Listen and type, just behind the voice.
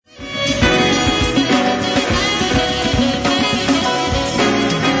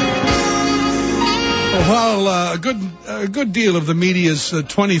a good deal of the media's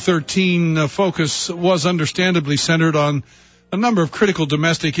 2013 focus was understandably centered on a number of critical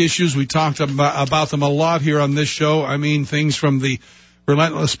domestic issues. We talked about them a lot here on this show. I mean, things from the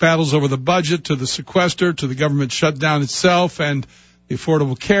relentless battles over the budget to the sequester to the government shutdown itself and the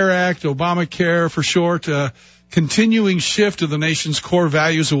Affordable Care Act, Obamacare for short, continuing shift of the nation's core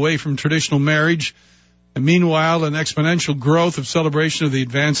values away from traditional marriage. And meanwhile, an exponential growth of celebration of the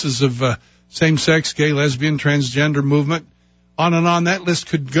advances of same-sex, gay, lesbian, transgender movement. On and on that list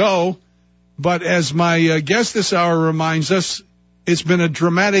could go. But as my guest this hour reminds us, it's been a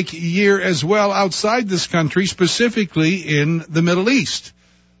dramatic year as well outside this country, specifically in the Middle East.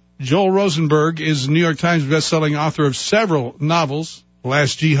 Joel Rosenberg is a New York Times bestselling author of several novels,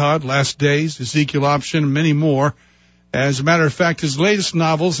 Last Jihad, Last Days, Ezekiel Option, and many more. As a matter of fact, his latest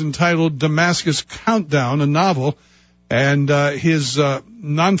novel is entitled Damascus Countdown, a novel, and his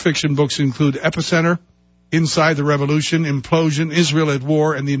nonfiction books include Epicenter, Inside the Revolution, Implosion, Israel at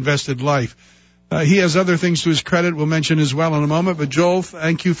War, and The Invested Life. He has other things to his credit we'll mention as well in a moment. But, Joel,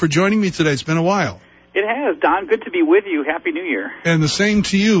 thank you for joining me today. It's been a while. It has, Don. Good to be with you. Happy New Year. And the same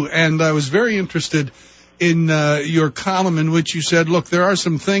to you. And I was very interested in your column in which you said, look, there are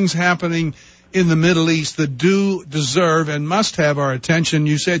some things happening in the Middle East that do deserve and must have our attention.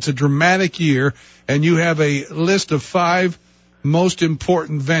 You say it's a dramatic year, and you have a list of 5 most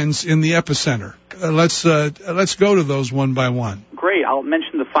important events in the epicenter. Let's go to those one by one. Great. I'll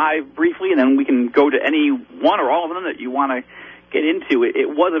mention the 5 briefly, and then we can go to any one or all of them that you want to get into. It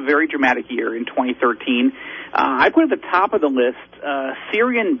was a very dramatic year in 2013. I put at the top of the list,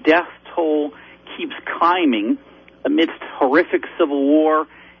 Syrian death toll keeps climbing amidst horrific civil war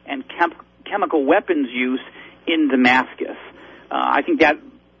and chemical weapons use in Damascus. I think that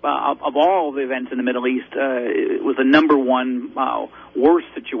of all the events in the Middle East, it was the number one worst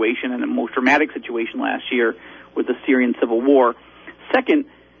situation and the most dramatic situation last year with the Syrian civil war. Second,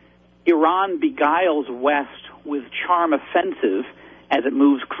 Iran beguiles West with charm offensive as it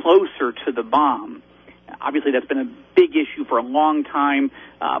moves closer to the bomb. Obviously, that's been a big issue for a long time,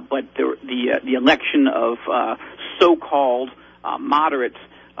 but the election of so-called moderate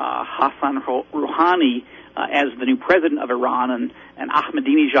Hassan Rouhani as the new president of Iran and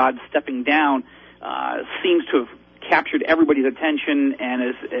Ahmadinejad stepping down seems to have captured everybody's attention and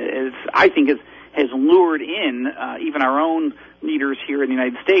is I think has lured in even our own leaders here in the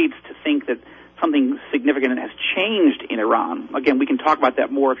United States to think that something significant has changed in Iran. Again, we can talk about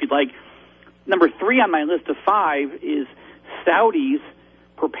that more if you'd like. Number 3 on my list of 5 is Saudis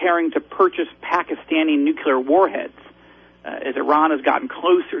preparing to purchase Pakistani nuclear warheads. As Iran has gotten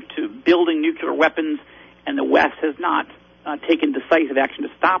closer to building nuclear weapons and the West has not taken decisive action to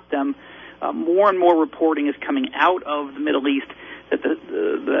stop them, more and more reporting is coming out of the Middle East that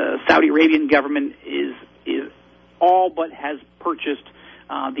the Saudi Arabian government is all but has purchased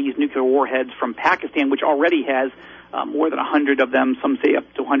these nuclear warheads from Pakistan, which already has more than 100 of them, some say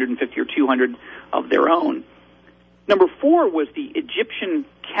up to 150 or 200 of their own. Number 4 was the Egyptian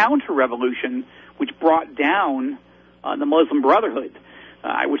counter-revolution, which brought down the Muslim Brotherhood.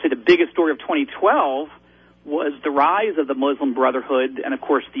 I would say the biggest story of 2012 was the rise of the Muslim Brotherhood and, of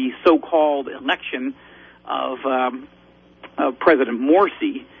course, the so-called election of President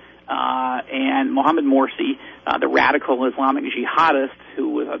Morsi and Mohammed Morsi, the radical Islamic jihadist who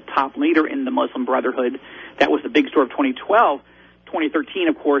was a top leader in the Muslim Brotherhood. That was the big story of 2012. 2013,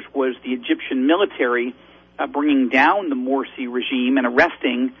 of course, was the Egyptian military bringing down the Morsi regime and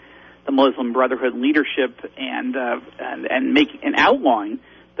arresting the Muslim Brotherhood leadership and outlawing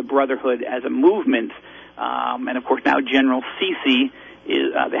the Brotherhood as a movement. And of course, now General Sisi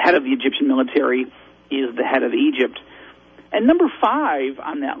is the head of the Egyptian military, is the head of Egypt. And number 5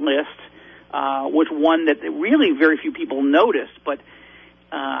 on that list was one that really very few people noticed, but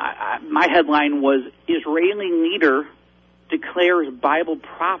my headline was Israeli leader declares Bible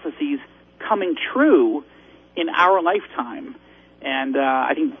prophecies coming true in our lifetime. And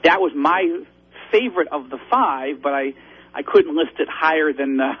I think that was my favorite of the 5, but I couldn't list it higher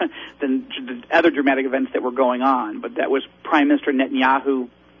than the other dramatic events that were going on. But that was Prime Minister Netanyahu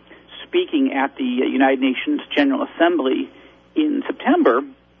speaking at the United Nations General Assembly in September,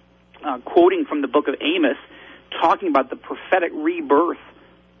 quoting from the book of Amos, talking about the prophetic rebirth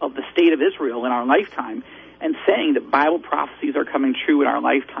of the state of Israel in our lifetime, and saying that Bible prophecies are coming true in our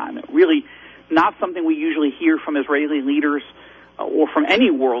lifetime. It really not something we usually hear from Israeli leaders or from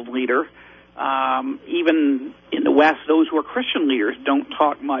any world leader. Even in the West, those who are Christian leaders don't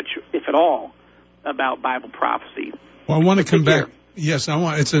talk much, if at all, about Bible prophecy. Well, I want to come back. Yes,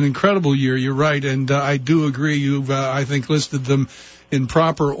 it's an incredible year. You're right, and I do agree. You've, I think, listed them in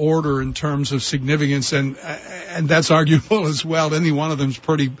proper order in terms of significance, and that's arguable as well. Any one of them is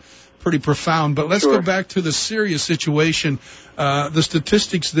pretty profound. But let's go back to the Syria situation. The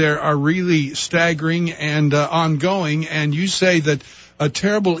statistics there are really staggering and ongoing, and you say that a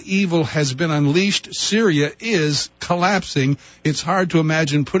terrible evil has been unleashed. Syria is collapsing. It's hard to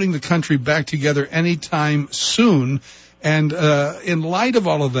imagine putting the country back together anytime soon. And in light of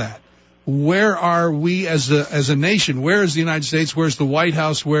all of that, where are we as a nation? Where is the United States? Where's the White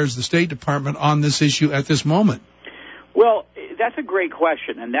House? Where's the State Department on this issue at this moment? Well, that's a great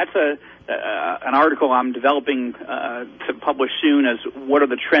question, and that's an article I'm developing to publish soon as what are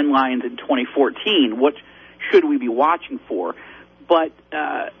the trend lines in 2014? What should we be watching for? But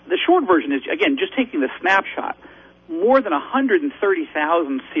the short version is, again, just taking the snapshot, more than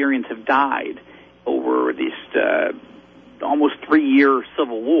 130,000 Syrians have died over this almost 3-year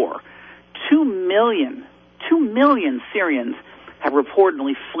civil war. 2 million Syrians have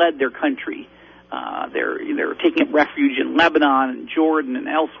reportedly fled their country. They're taking up refuge in Lebanon and Jordan and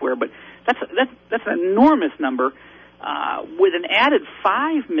elsewhere, but that's an enormous number, with an added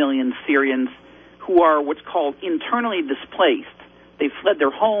 5 million Syrians who are what's called internally displaced. They've fled their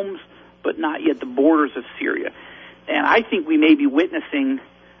homes, but not yet the borders of Syria. And I think we may be witnessing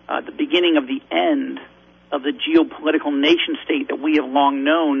the beginning of the end of the geopolitical nation-state that we have long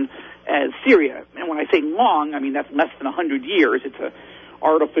known as Syria. And when I say long, I mean that's less than 100 years. It's an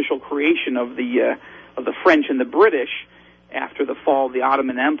artificial creation of the French and the British after the fall of the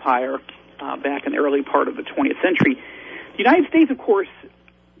Ottoman Empire back in the early part of the 20th century. The United States, of course,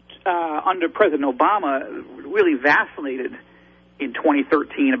 under President Obama, really vacillated in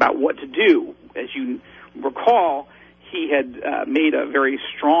 2013 about what to do. As you recall, he had made a very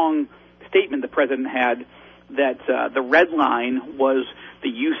strong statement, the president had, that the red line was the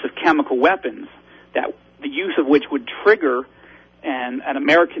use of chemical weapons, that the use of which would trigger an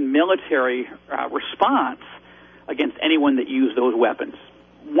American military response against anyone that used those weapons.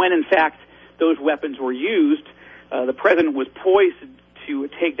 When, in fact, those weapons were used, the president was poised to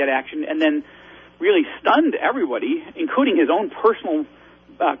take that action and then really stunned everybody, including his own personal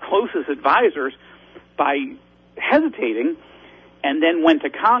closest advisors, by hesitating, and then went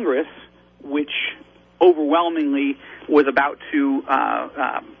to Congress, which overwhelmingly was about to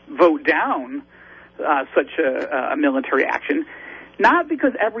vote down such a military action. Not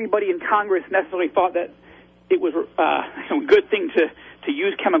because everybody in Congress necessarily thought that it was a good thing to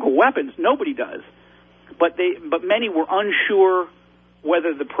use chemical weapons. Nobody does. But many were unsure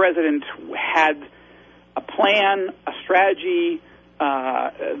whether the president had a plan, a strategy,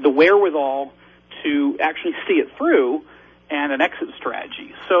 the wherewithal to actually see it through, and an exit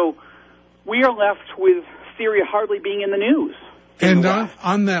strategy. So we are left with Syria hardly being in the news. And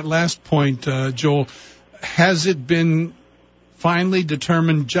on that last point, Joel, has it been finally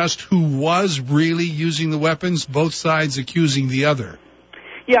determined just who was really using the weapons, both sides accusing the other?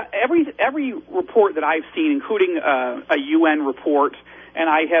 Yeah, every report that I've seen, including a UN report, and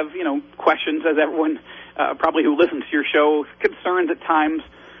I have, questions, as everyone probably who listens to your show, concerns at times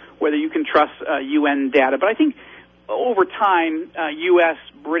whether you can trust UN data. But I think over time, U.S.,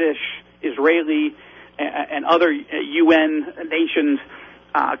 British, Israeli, and other UN nations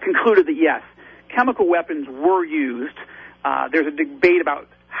concluded that, yes, chemical weapons were used. There's a debate about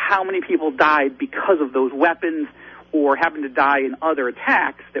how many people died because of those weapons or happened to die in other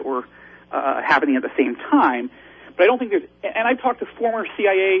attacks that were happening at the same time. But I don't think there's... And I've talked to former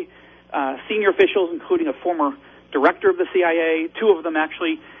CIA senior officials, including a former director of the CIA, 2 of them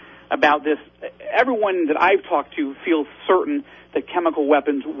actually, about this. Everyone that I've talked to feels certain that chemical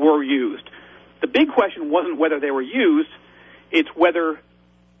weapons were used. The big question wasn't whether they were used, it's whether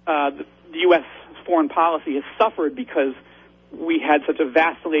the U.S. foreign policy has suffered because we had such a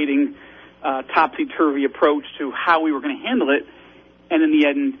vacillating, topsy-turvy approach to how we were going to handle it, and in the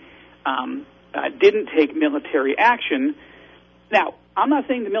end didn't take military action. Now, I'm not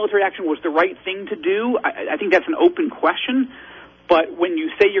saying the military action was the right thing to do. I think that's an open question. But when you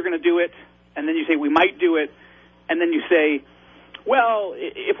say you're going to do it, and then you say we might do it, and then you say, well,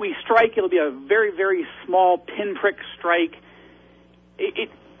 if we strike, it'll be a very, very small pinprick strike.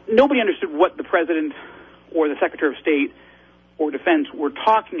 Nobody understood what the president or the Secretary of State or Defense were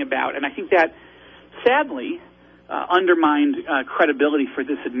talking about, and I think that, sadly, undermined credibility for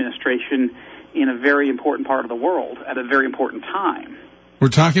this administration in a very important part of the world at a very important time. We're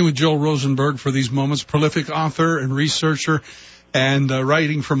talking with Joel Rosenberg for these moments, prolific author and researcher, and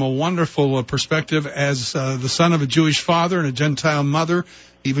writing from a wonderful perspective as the son of a Jewish father and a Gentile mother,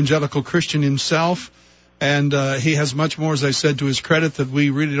 evangelical Christian himself. And he has much more, as I said, to his credit that we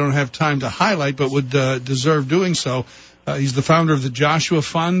really don't have time to highlight, but would deserve doing so. He's the founder of the Joshua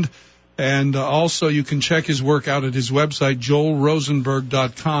Fund. And also you can check his work out at his website,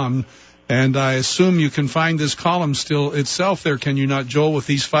 joelrosenberg.com. And I assume you can find this column still itself there, can you not, Joel, with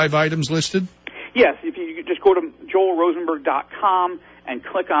these 5 items listed? Yes, if you just go to joelrosenberg.com and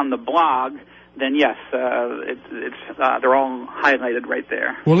click on the blog, then yes, they're all highlighted right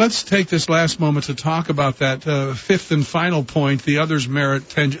there. Well, let's take this last moment to talk about that fifth and final point. The others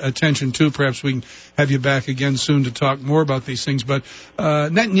merit attention too. Perhaps we can have you back again soon to talk more about these things. But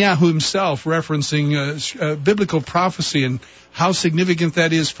Netanyahu himself referencing biblical prophecy and how significant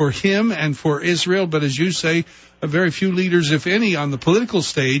that is for him and for Israel. But as you say, very few leaders, if any, on the political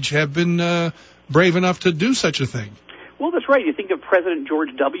stage have been brave enough to do such a thing. Well, that's right. You think of President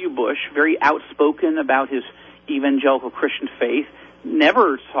George W. Bush, very outspoken about his evangelical Christian faith,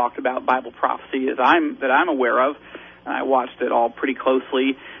 never talked about Bible prophecy that I'm aware of. I watched it all pretty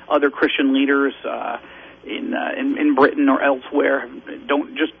closely. Other Christian leaders in Britain or elsewhere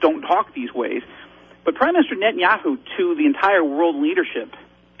don't talk these ways. But Prime Minister Netanyahu, to the entire world leadership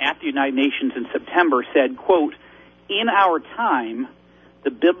at the United Nations in September, said, quote, "In our time, the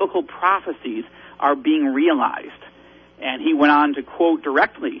biblical prophecies are being realized." And he went on to quote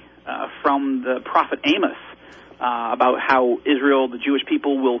directly from the prophet Amos about how Israel, the Jewish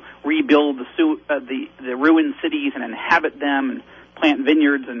people, will rebuild the ruined cities and inhabit them and plant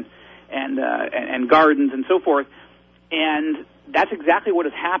vineyards and gardens and so forth. And that's exactly what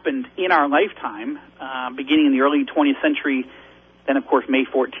has happened in our lifetime, beginning in the early 20th century. Then, of course, May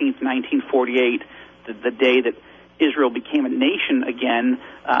 14th, 1948, the day that Israel became a nation again,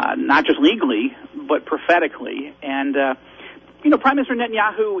 not just legally, but prophetically. And, Prime Minister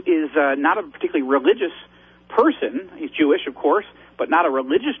Netanyahu is not a particularly religious person. He's Jewish, of course, but not a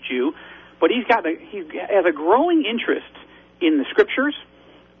religious Jew. But he has a growing interest in the Scriptures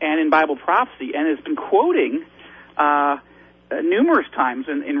and in Bible prophecy, and has been quoting numerous times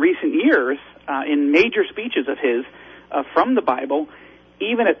in recent years in major speeches of his from the Bible,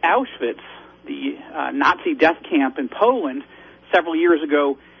 even at Auschwitz, the Nazi death camp in Poland several years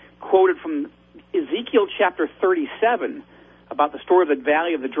ago, quoted from Ezekiel chapter 37 about the story of the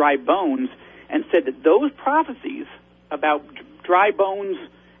Valley of the Dry Bones, and said that those prophecies about dry bones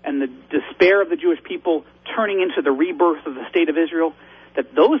and the despair of the Jewish people turning into the rebirth of the state of Israel,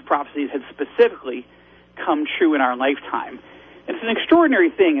 that those prophecies had specifically come true in our lifetime. And it's an extraordinary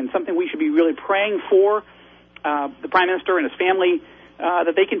thing and something we should be really praying for, the Prime Minister and his family,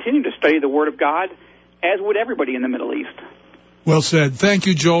 that they continue to study the Word of God, as would everybody in the Middle East. Well said. Thank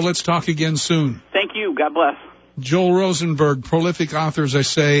you, Joel. Let's talk again soon. Thank you. God bless. Joel Rosenberg, prolific author, as I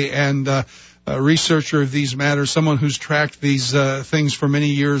say, and a researcher of these matters, someone who's tracked these things for many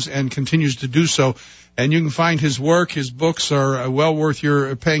years and continues to do so. And you can find his work. His books are well worth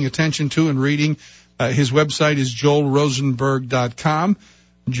your paying attention to and reading. His website is joelrosenberg.com,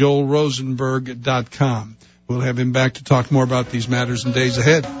 joelrosenberg.com. We'll have him back to talk more about these matters in days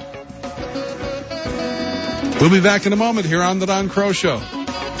ahead. We'll be back in a moment here on The Don Crow Show.